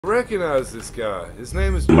I recognize this guy. His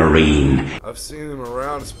name is Marine. I've seen him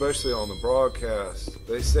around, especially on the broadcast.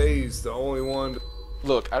 They say he's the only one.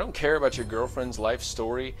 Look, I don't care about your girlfriend's life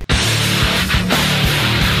story.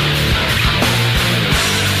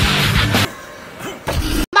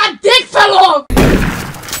 My dick fell off!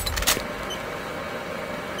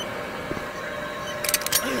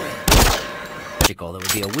 That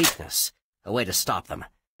would be a weakness. A way to stop them.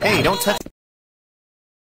 Hey, don't touch.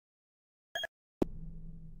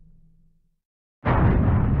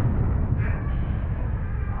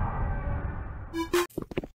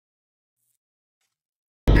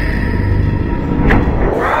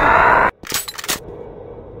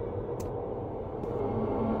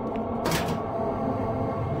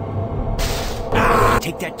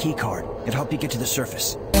 Take that key card. It'll help you get to the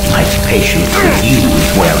surface. My patience with you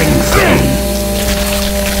is wearing thin.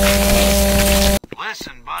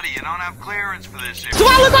 Listen, buddy, you don't have clearance for this. Do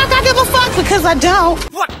I look like I give a fuck? Because I don't.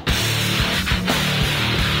 What?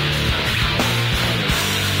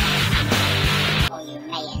 Oh, you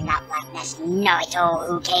may end up like this know-it-all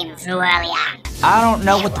who came through earlier. I don't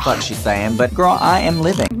know what the fuck she's saying, but girl, I am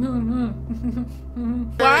living.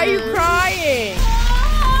 Why are you crying?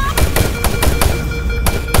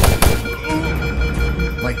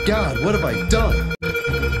 My God, what have I done?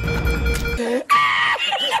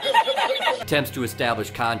 Attempts to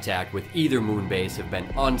establish contact with either moon base have been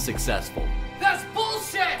unsuccessful. That's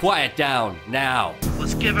bullshit! Quiet down, now!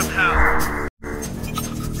 Let's give him hell.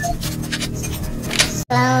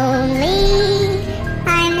 Lonely,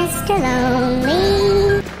 I'm Mr.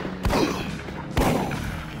 Lonely.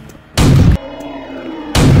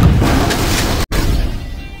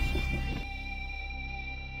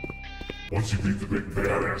 Once you beat the big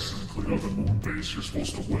badasses and clean out the moon base, you're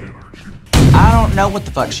supposed to win, aren't you? I don't know what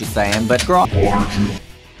the fuck she's saying, but girl. Aren't you?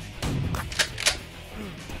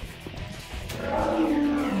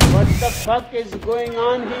 What the fuck is going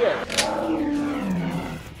on here?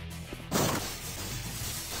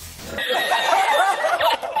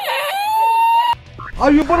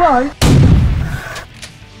 Are you alright?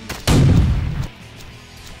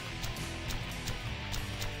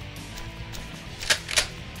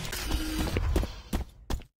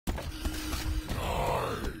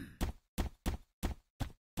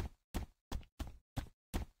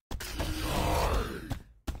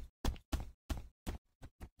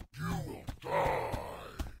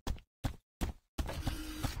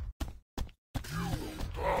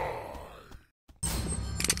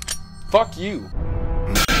 Fuck you.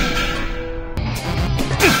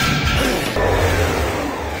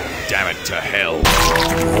 Damn it to hell.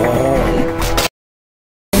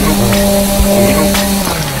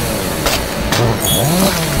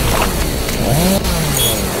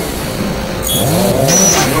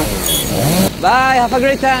 Bye, have a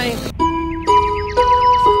great time.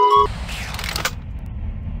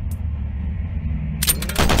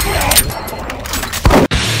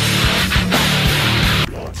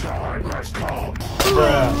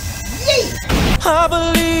 I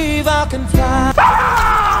believe I can fly.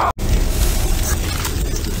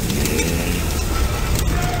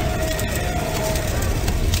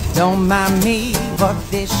 Don't mind me, fuck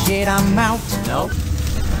this shit, I'm out. Nope.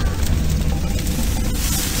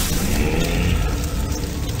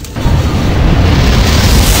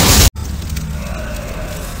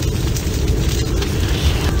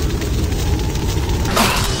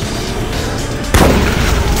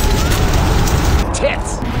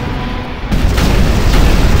 Tits.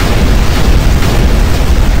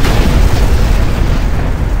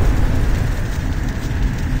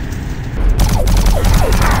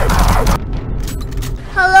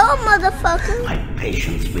 Hello, motherfucker. My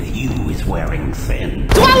patience with you is wearing thin.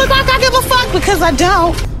 Do I look like I give a fuck? Because I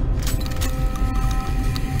don't.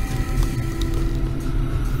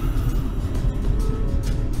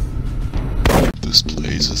 This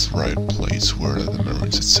place is the right place where the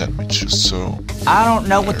Marines had sent me to, so... I don't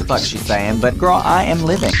know what the fuck she's saying, but girl, I am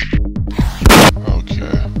living.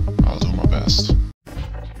 Okay, I'll do my best.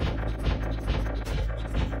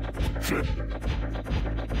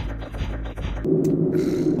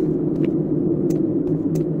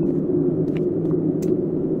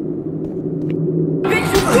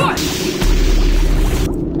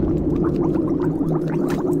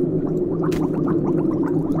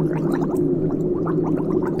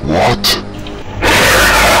 What?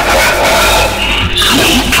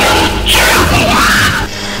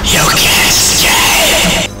 You can't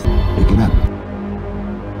stay! Pick him up.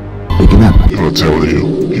 Pick him up. I'll tell you,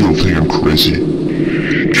 you don't think I'm crazy.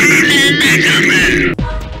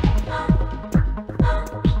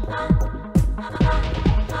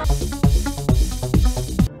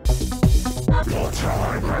 Your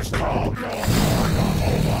time I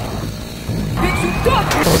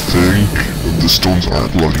think the stones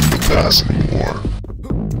aren't blocking the pass anymore.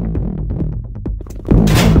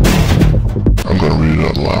 I'm gonna read it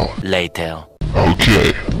out loud. Later.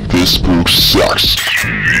 Okay, this book sucks.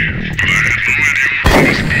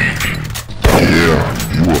 Yeah,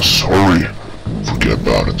 you are sorry. Forget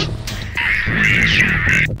about it.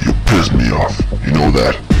 You pissed me off, you know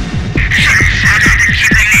that?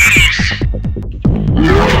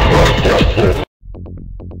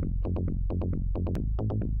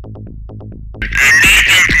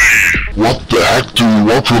 What the heck do you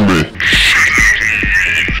want from me?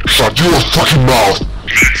 Shut your fucking mouth!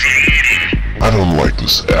 I don't like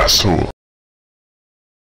this asshole.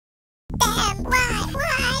 Damn, why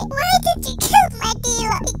did you kill my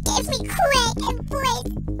dealer? He gave me crack and boys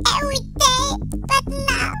every day, but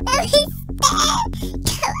now he's dead.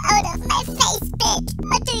 Go out of my face, bitch.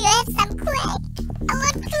 Or do you have some crack? I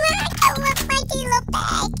want crack. I want my dealer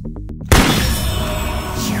back.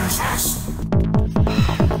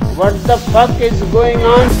 What the fuck is going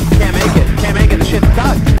on? Can't make it.